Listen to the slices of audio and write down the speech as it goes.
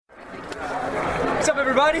up,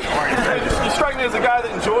 everybody? You strike me as a guy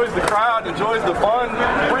that enjoys the crowd, enjoys the fun.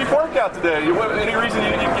 Brief workout today. Any reason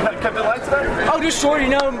you kept it light today? Oh, just short,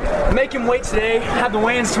 making weight today. Have the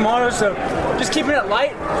weigh-ins tomorrow, so just keeping it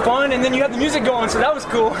light, fun, and then you have the music going, so that was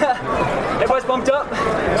cool. Everybody's pumped up.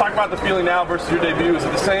 Talk about the feeling now versus your debut. Is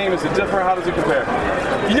it the same? Is it different? How does it compare?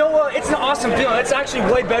 It's an awesome feeling. It's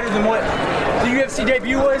actually way better than what the UFC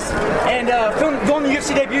debut was. And going to the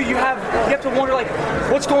UFC debut, you have to wonder, like,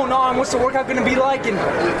 what's going on? What's the workout going to be like? And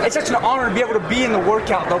it's such an honor to be able to be in the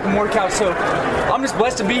workout, the open workout. So I'm just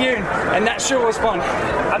blessed to be here, and that sure was fun.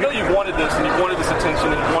 I know you've wanted this, and you've wanted this attention,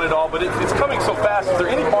 and you've wanted it all, but it's coming so fast. Is there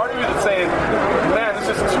any part of you that's saying, man, this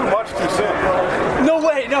is too much too soon? No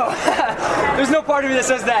way, no. There's no part of me that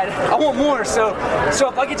says that. I want more. So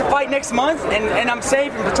if I get to fight next month, and I'm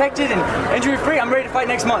safe and protected and injury-free, I'm ready to fight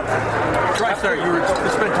next month. TriStar, you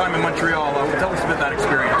spent time in Montreal. Tell us about that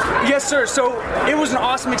experience. Yes, sir. So it was an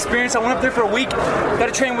awesome experience. I went up there for a week. Got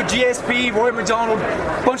to train with GSP, Roy McDonald,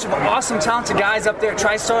 a bunch of awesome, talented guys up there at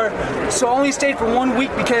TriStar. So I only stayed for 1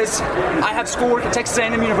 week because I have schoolwork at Texas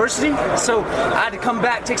A&M University. So I had to come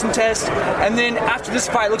back, take some tests, and then after this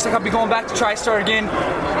fight, it looks like I'll be going back to TriStar again.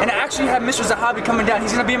 And I actually have Mr. Zahabi coming down.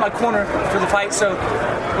 He's going to be in my corner for the fight, so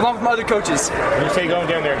along with my other coaches. When you say going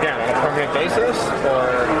down there again, on a permanent basis,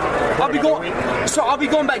 or I'll be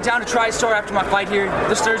going back down to TriStar after my fight here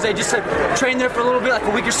this Thursday, just to train there for a little bit, like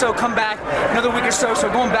a week or so, come back another week or so.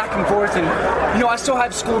 So going back and forth, and I still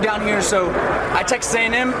have school down here, so I Texas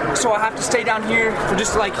A&M, so I have to stay down here for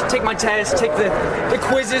just like take my tests, take the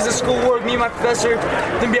quizzes, the schoolwork, me and my professor,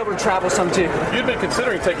 then be able to travel some too. You've been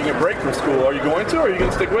considering taking a break from school. Are you going to, or are you going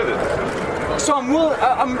to stick with it? So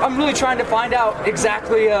I'm really trying to find out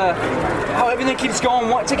exactly how everything keeps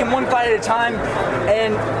going, taking one fight at a time,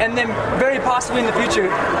 and then very possibly in the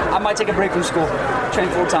future, I might take a break from school, train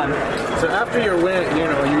full time. So after your win,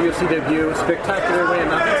 your UFC debut, spectacular win.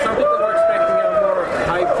 Some people are expecting a more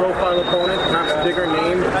high-profile opponent, perhaps a bigger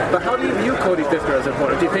name. But how do you view Cody Fister as an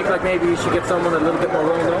opponent? Do you think like maybe you should get someone a little bit more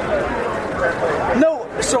well-known? No.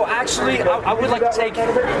 So actually, I would like to take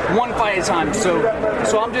one fight at a time. So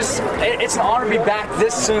it's an honor to be back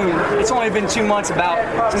this soon. It's only been 2 months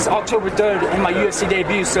since October 3rd in my UFC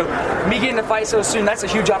debut. So me getting to fight so soon, that's a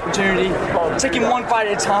huge opportunity. Taking one fight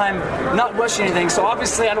at a time, not rushing anything. So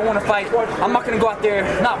obviously I don't want to fight. I'm not going to go out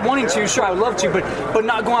there not wanting to. Sure, I would love to, but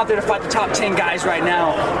not going out there to fight the top 10 guys right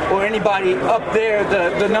now or anybody up there,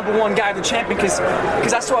 the number one guy, the champion, because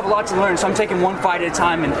I still have a lot to learn. So I'm taking one fight at a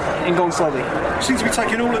time and going slowly. Seems to be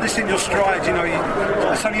taking all of this in your stride.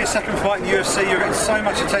 It's only your second fight in the UFC. You're getting so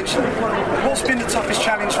much attention. What's been the toughest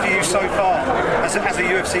challenge for you so far as a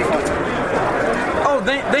UFC fighter? Oh,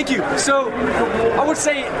 thank you. So I would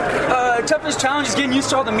say toughest challenge is getting used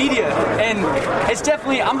to all the media, and it's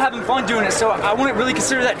definitely, I'm having fun doing it, so I wouldn't really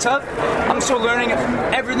consider that tough. I'm still learning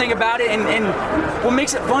everything about it, and what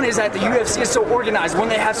makes it fun is that the UFC is so organized. When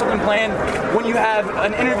they have something planned, when you have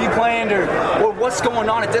an interview planned, or what's going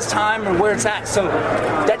on at this time, or where it's at, so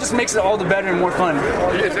that just makes it all the better and more fun.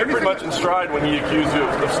 Is it pretty much in stride when he accused you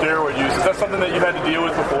of steroid use? Is that something that you've had to deal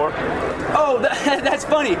with before? Oh, that's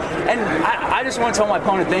funny, and I just want to tell my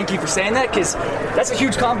opponent thank you for saying that, because that's a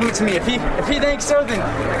huge compliment to me. If he thinks so, then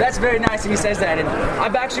that's very nice if he says that. And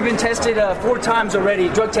I've actually been tested 4 times already,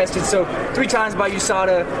 drug tested. So 3 times by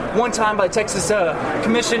USADA, 1 time by the Texas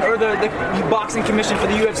Commission, or the boxing commission for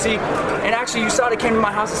the UFC. And actually USADA came to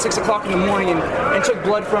my house at 6 o'clock in the morning and took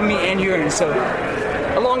blood from me and urine. So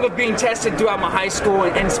along with being tested throughout my high school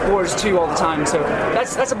and sports too all the time. So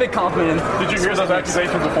that's a big compliment. Did you hear those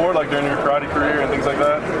accusations before, like during your karate career and things like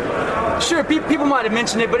that? Sure, people might have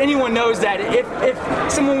mentioned it, but anyone knows that if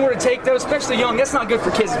someone were to take those, especially young, that's not good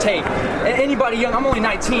for kids to take. And anybody young, I'm only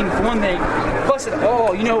 19 for one thing. Plus it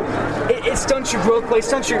all, it stunts your growth play,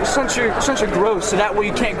 stunts your growth, so that way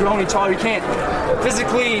you can't grow any taller, you can't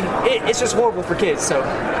physically, it's just horrible for kids, so.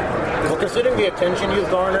 Well, considering the attention you've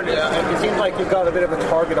garnered, it seems like you've got a bit of a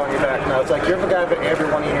target on your back now. It's like you're the guy that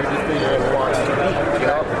everyone in your division wants to beat,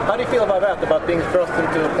 How do you feel about that, about being thrust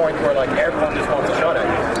into the point where, like, everyone just wants a shot at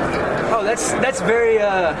you? Oh, that's very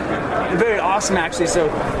very awesome, actually. So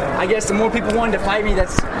I guess the more people wanted to fight me,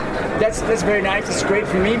 that's very nice. It's great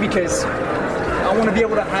for me because I want to be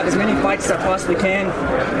able to have as many fights as I possibly can,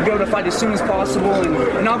 be able to fight as soon as possible,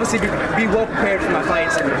 and obviously be well prepared for my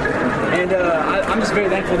fights. And I'm just very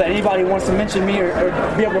thankful that anybody wants to mention me or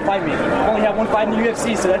be able to fight me. I only have 1 fight in the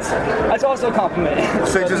UFC, so that's also a compliment.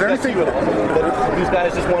 Sage, is there anything that these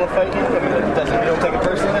guys just want to fight you? I mean, you don't take it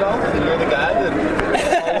personally at all? You're the guy that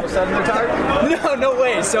all of a sudden retired? No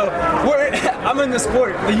way. So I'm in the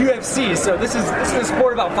sport, the UFC. So this is a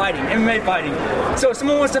sport about fighting, MMA fighting. So if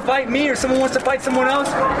someone wants to fight me or someone wants to fight someone else,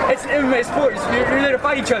 it's MMA sport. You're there to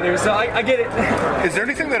fight each other. So I get it. Is there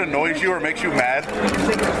anything that annoys you or makes you mad?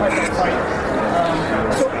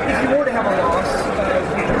 So if you were to have a loss,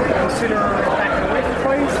 would you consider backing away from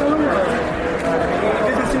fighting soon, or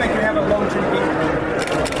it doesn't seem like you have a long-term game?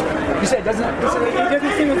 You said it doesn't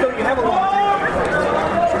seem as though you have a long-term game.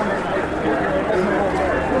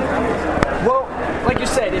 Well, like you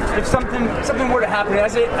said, if something were to happen,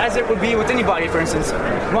 as it would be with anybody, for instance,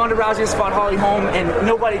 Ronda Rousey has fought Holly Holm, and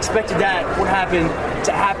nobody expected that would happen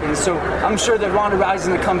to happen. So I'm sure that Ronda Rousey is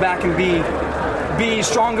going to come back and be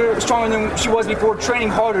stronger than she was before, training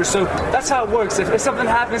harder. So that's how it works. If something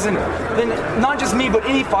happens, then not just me, but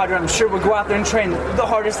any fighter, I'm sure, would go out there and train the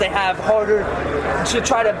hardest they have, harder, to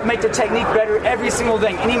try to make their technique better, every single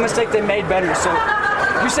thing, any mistake they made better. So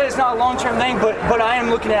you said it's not a long-term thing, but I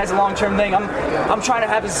am looking at it as a long-term thing. I'm trying to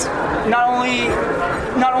have not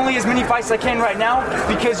only as many fights as I can right now,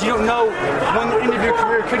 because you don't know when the end of your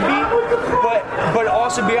career could be, but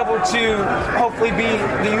also be able to hopefully be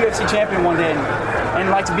the UFC champion one day and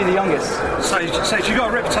like to be the youngest. Sage, you've got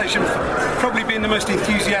a reputation for probably being the most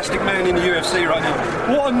enthusiastic man in the UFC right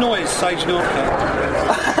now. What annoys Sage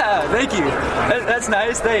Northcutt? Thank you. That's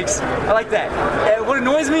nice. Thanks. I like that. What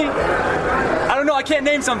annoys me? I don't know. I can't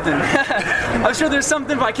name something. I'm sure there's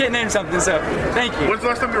something, but I can't name something. So, thank you. When's the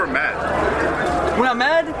last time you were mad? When I'm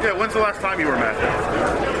mad? Yeah. When's the last time you were mad?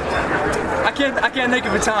 I can't think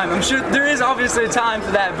of a time. I'm sure there is obviously a time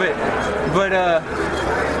for that, but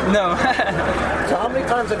no. So how many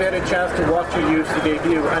times have you had a chance to watch your UFC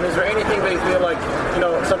debut? And is there anything that you feel like,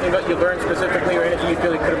 something that you learned specifically, or anything you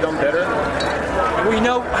feel you could have done better? Well, you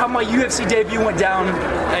know how my UFC debut went down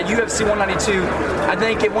at UFC 192. I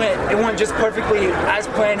think it went just perfectly as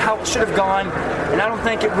planned, how it should have gone, and I don't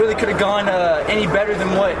think it really could have gone any better than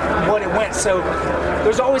what it went. So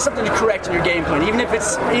there's always something to correct in your game plan, even if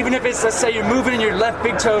it's let's say you're moving and your left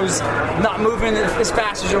big toes not moving as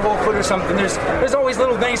fast as your whole foot or something. There's always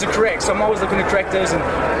little things to correct. So I'm always looking to correct those and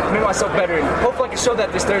make myself better. And hopefully I can show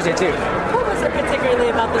that this Thursday too. What was it particularly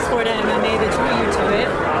about the sport of MMA that drew you to it?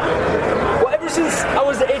 Well, ever since I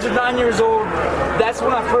was the age of 9 years old, that's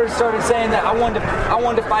when I first started saying that I wanted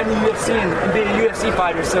to fight in the UFC and be a UFC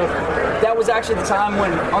fighter. So that was actually the time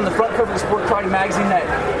when, on the front cover of the Sport Karate magazine that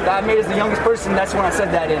I made as the youngest person, that's when I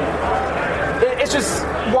said that in. It's just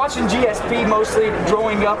watching GSP mostly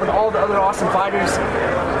growing up and all the other awesome fighters.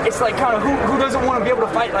 It's like kind of who doesn't want to be able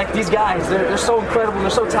to fight like these guys? They're so incredible. They're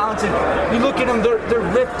so talented. You look at them, they're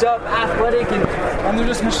ripped up, athletic, and they're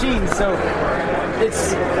just machines. So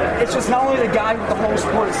it's just not only the guy, but the whole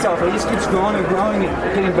sport itself. It just keeps growing and growing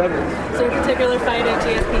and getting better. So a particular fight at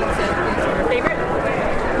GSP is your favorite?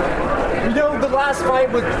 The last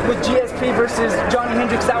fight with GSP versus Johnny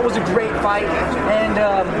Hendricks, that was a great fight, and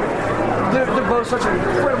they're both such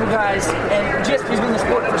incredible guys, and GSP's been in the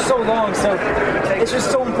sport for so long, so it's just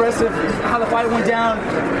so impressive how the fight went down.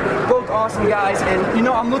 Both awesome guys, and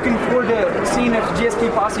I'm looking forward to seeing if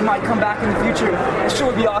GSP possibly might come back in the future. It sure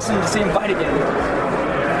would be awesome to see him fight again.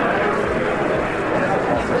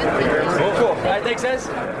 Cool. All right, thanks, guys.